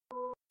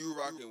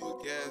rocking with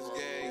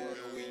GasGang,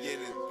 and we in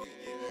it.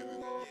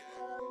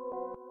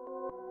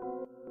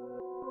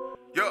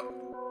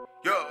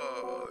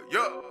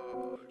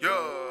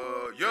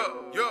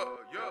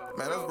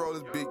 Man, let's roll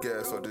this big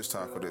gas up this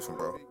time for this one,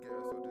 bro.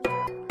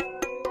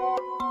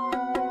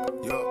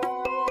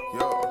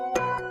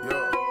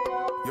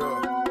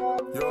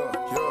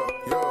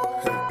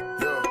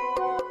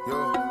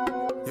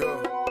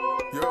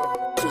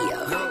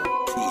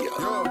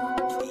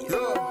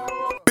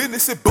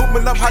 Business is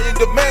booming, I'm high in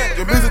demand.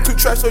 Your music too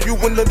trash, so you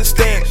wouldn't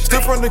understand.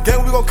 Still from the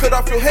game, we gon' cut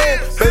off your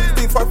hand. Baby,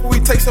 think twice before we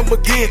take some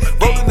again.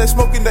 Rolling that,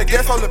 smoking that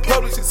gas all in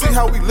public. She see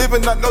how we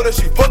living, I know that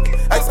she fucking.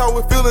 Asked how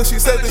we feeling, she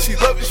said that she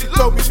love it. She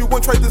told me she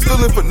wouldn't trade this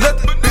feeling for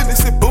nothing.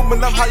 Business is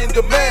booming, I'm high in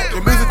demand.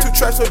 Your music too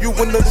trash, so you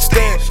wouldn't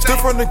understand. Still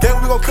from the game,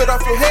 we gon' cut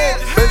off your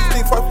hand. Baby,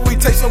 think twice before we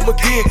take some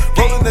again.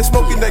 Rolling that,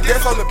 smoking that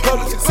gas all in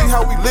public. She see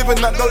how we living,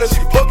 I know that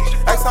she fucking.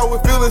 Asked how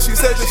we feeling, she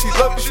said that she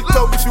love it. She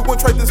told me she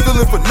wouldn't trade this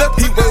feeling for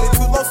nothing. He waited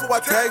too long, so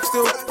I tagged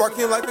him.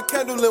 Sparking like a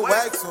candle and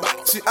wax him.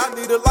 Shit, I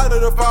need a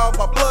lighter to fire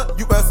my blunt.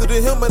 You answer to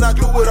him and I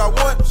do what I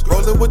want.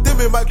 Rolling with them,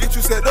 it might get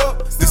you set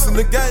up. This in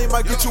the game,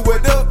 might get you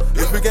wet up.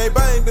 If we ain't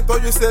bang, then throw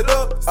your set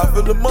up. I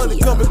feel the money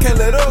coming, can't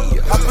let up.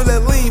 I feel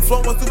that lean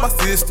flowing through my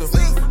system.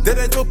 That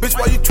ain't your bitch,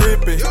 why you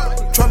tripping?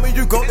 Try me,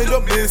 you gon' end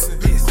up missing.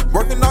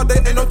 Working all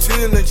day, ain't no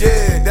chillin',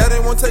 yeah. That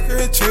ain't wanna take care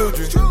of his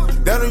children.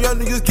 That them young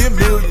niggas get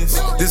millions.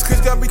 This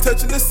kush got me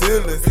touching the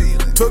ceiling.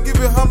 Talk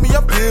give it homie,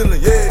 I'm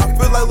feeling, yeah. I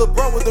feel like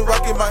LeBron with the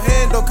rock in my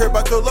hand. Don't care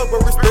about your love,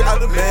 but respect out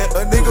the man.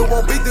 A nigga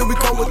won't beat, then we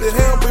come with the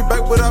ham. Bring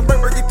back what I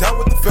break it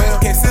down with the fam.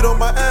 Can't sit on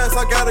my ass,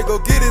 I gotta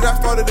go get it. I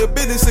started a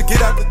business to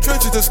get out the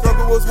trenches. The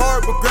struggle was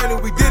hard, but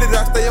granted we did it.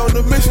 I stay on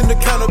the mission to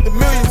count up the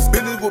millions.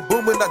 Business was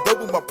booming, I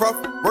double my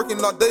profit.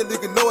 Working all day,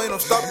 nigga, no ain't no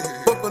stopping.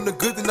 Fuck on the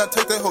good, then I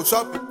take that whole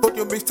shopping. Fuck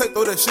your mixtape,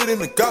 throw that shit in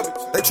the garbage.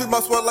 They treat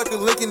my swat like a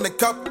link in the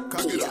copy.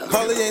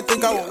 Probably ain't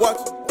think I would watch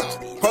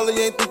it. Probably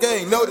ain't think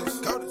I ain't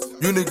noticed.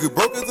 You nigga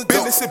broke as a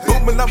business is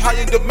booming, I'm high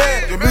in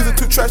demand. Your music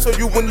too trash, so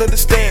you wouldn't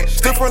understand.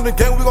 Still from the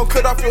game, we gon'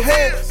 cut off your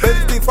hand. Baby,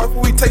 think twice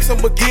before we take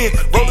some again.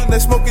 Rolling that,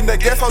 smoking that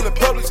gas all in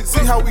public. She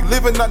see how we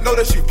living, I know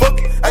that she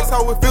fucking. Asked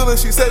how we feeling,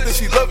 she said that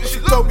she love it.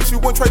 She told me she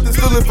wouldn't trade this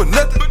feeling for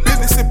nothing.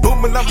 Business is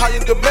booming, I'm high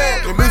in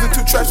demand. Your music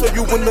too trash, so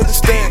you wouldn't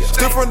understand.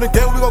 Still from the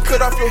game, we gon'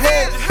 cut off your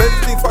hand. Baby,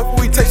 think twice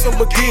before we take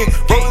some again.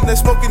 Rolling that,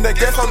 smoking that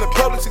gas all in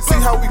public. She see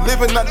how we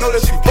living, I know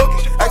that she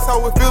fucking. Asked how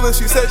we feeling,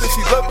 she said that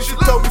she love it. She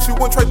told me she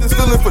wouldn't trade this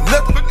feeling for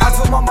nothing. I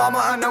told my mama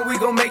I know we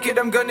gon' make it.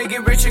 I'm gonna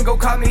get rich and go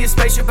call me a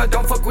spaceship. I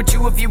don't fuck with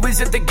you if you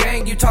was at the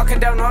gang. You talking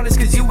down on us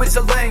cause you was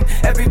a lame.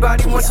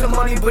 Everybody wants some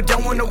money but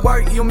don't wanna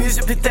work. Your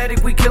music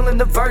pathetic, we killing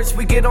the verse.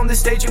 We get on the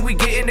stage and we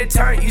getting it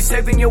turned. You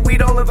saving your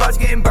weed, all of us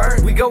getting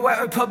burned. We go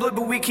out in public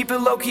but we keep it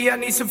low key. I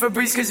need some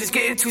Febreze cause it's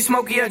getting too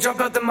smoky. I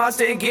jump out the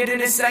monster and get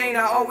it insane.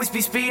 I always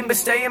be speeding but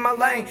stay in my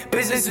lane.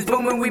 Business is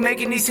booming, we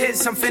making these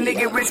hits. I'm finna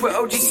get rich with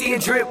OGC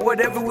and drip.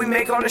 Whatever we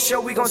make on the show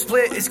we gon'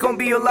 split. It's gon'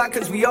 be a lot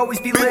cause we always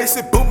be lit. Business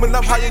is booming,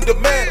 I'm high in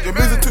demand. Your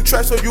music too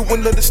trash, so you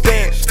wouldn't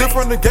understand. Still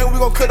from the game, we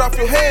gon' cut off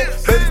your hand.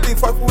 Baby, think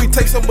twice before we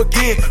take some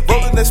again.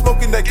 Rolling that,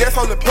 smoking that gas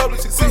all in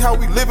public. She see how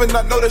we living,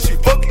 I know that she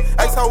fucking.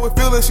 Asked how we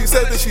feeling, she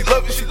said that she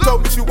love it. She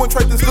told me she wouldn't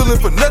trade this feeling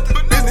for nothing.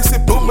 Business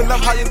is booming,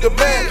 I'm high in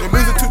demand. Your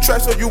music too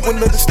trash, so you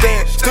wouldn't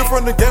understand. Still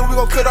from the game, we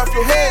gon' cut off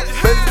your hand.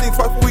 Baby, think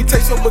twice before we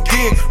take some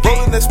again.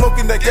 Rolling that,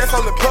 smoking that gas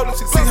all in public.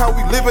 She see how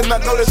we living, I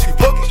know that she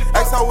fucking.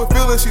 Asked how we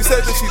feeling, she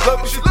said that she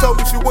love it. She told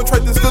me she wouldn't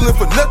trade this feeling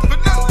for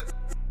nothing.